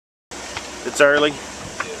It's early.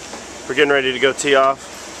 We're getting ready to go tee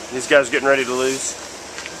off. These guys are getting ready to lose.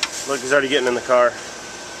 Look, he's already getting in the car.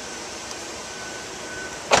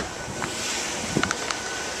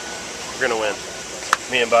 We're gonna win.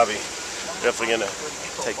 Me and Bobby are definitely gonna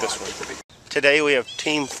take this one. Today we have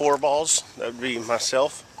team 4 balls. That would be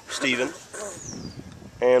myself, Steven,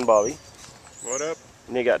 and Bobby. What up?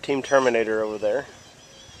 And you got Team Terminator over there.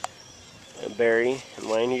 And Barry and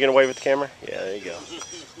Wayne. You gonna wave at the camera? Yeah, there you go.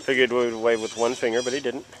 Figured we would wave with one finger, but he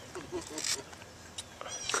didn't.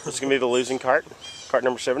 This is gonna be the losing cart. Cart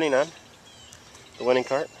number 79. The winning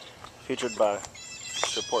cart. Featured by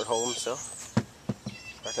Mr. Porthole himself.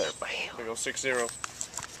 Right there. Bam. There goes 6-0.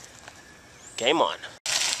 Game on.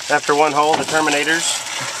 After one hole, the Terminators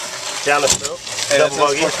down the throat. Hey, double that's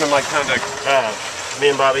bogey. sportsmanlike conduct. Me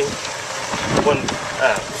and Bobby, one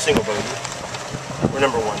single bogey. We're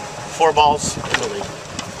number 1. 4 balls in the lead.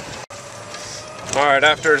 Alright,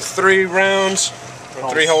 after 3 rounds, or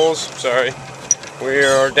 3 holes, sorry, we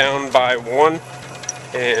are down by 1,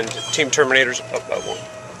 and Team Terminators up by 1.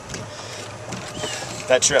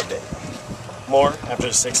 That's your update. More after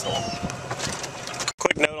the 6th hole.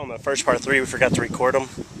 Quick note on the first par 3, we forgot to record them.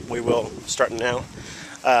 We will start now.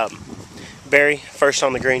 Barry, first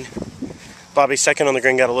on the green. Bobby, second on the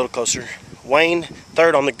green, got a little closer. Wayne,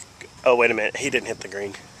 third on the... Oh, wait a minute. He didn't hit the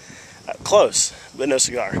green. Close, but no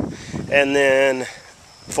cigar. And then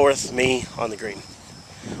fourth, me on the green.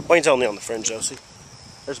 Wayne's only on the fringe, though. See?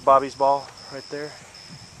 There's Bobby's ball right there.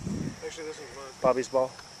 Actually, this is mine. Bobby's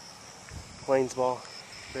ball. Wayne's ball.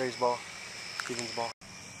 Barry's ball. Steven's ball.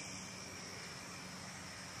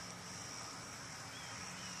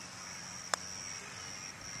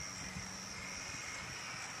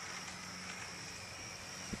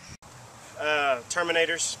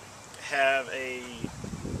 Terminators have a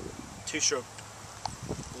 2-stroke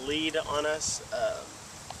lead on us.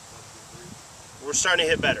 We're starting to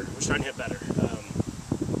hit better. That's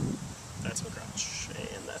my crotch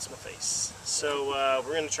and that's my face. So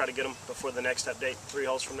we're going to try to get them before the next update, 3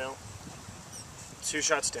 holes from now. 2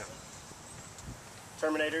 shots down.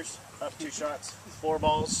 Terminators up 2 shots, 4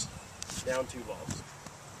 balls, down 2 balls.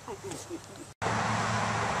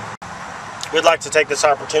 We'd like to take this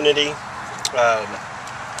opportunity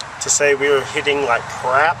to say we were hitting like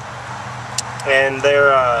crap, and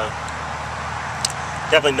they're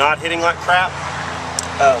definitely not hitting like crap.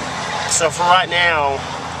 So for right now,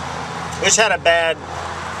 we just had a bad,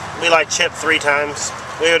 we like chipped 3 times.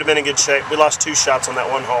 We would have been in good shape. We lost 2 shots on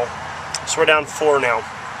that one hole. So we're down 4 now.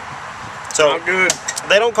 So not good.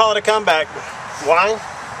 They don't call it a comeback. Why?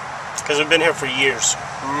 Because we've been here for years.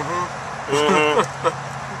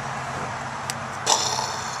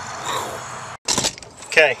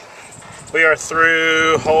 Okay, we are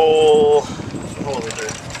through hole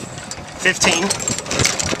 15.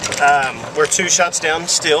 We're 2 shots down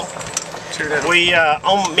still. 2 down. We,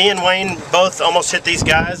 me and Wayne both almost hit these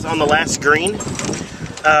guys on the last green.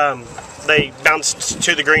 They bounced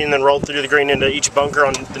to the green and then rolled through the green into each bunker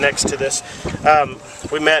on the next to this.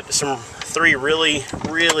 We met 3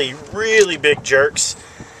 really big jerks.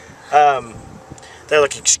 They're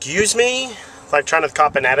like, excuse me? Like trying to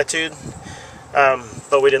cop an attitude.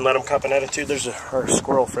 But we didn't let them cop an attitude. There's our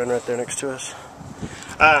squirrel friend right there next to us.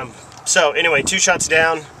 So anyway, 2 shots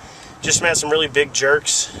down. Just met some really big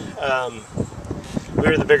jerks. We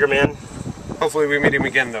were the bigger men. Hopefully we meet him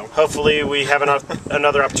again, though. Hopefully we have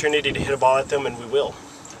another opportunity to hit a ball at them, and we will,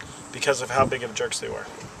 because of how big of jerks they were.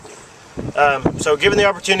 So given the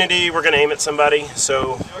opportunity, we're going to aim at somebody.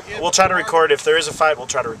 So we'll try to record. If there is a fight, we'll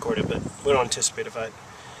try to record it, but we don't anticipate a fight.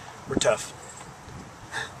 We're tough.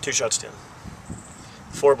 2 shots down.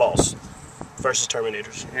 4 balls versus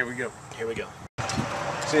Terminators. Here we go. Here we go.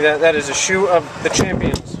 See, that is a shoe of the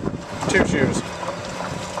champions. 2 shoes.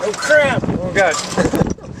 Oh crap! Oh gosh.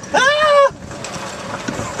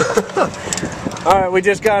 Alright, we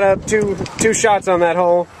just got up 2 shots on that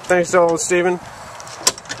hole. Thanks to old Steven.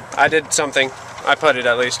 I did something. I putted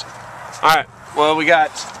at least. Alright, well we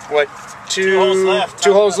got, what, 2 holes left.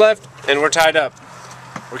 2 holes left, and we're tied up.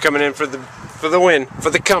 We're coming in for the win, for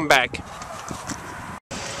the comeback.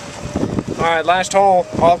 Alright, last hole,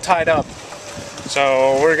 all tied up.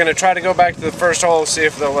 So we're going to try to go back to the first hole, see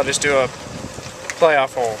if they'll let us do a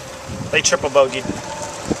playoff hole. They triple bogeyed.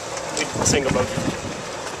 We single bogeyed.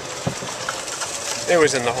 It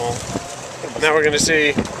was in the hole. Now we're going to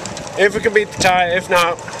see if we can beat the tie. If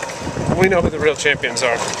not, we know who the real champions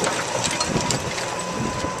are.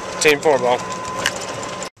 Team 4 ball.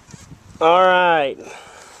 Alright.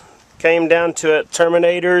 Came down to it.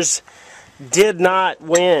 Terminators did not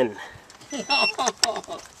win.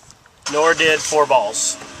 Nor did 4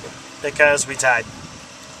 balls. Because we tied.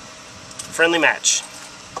 Friendly match.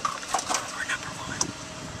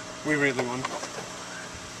 We really won.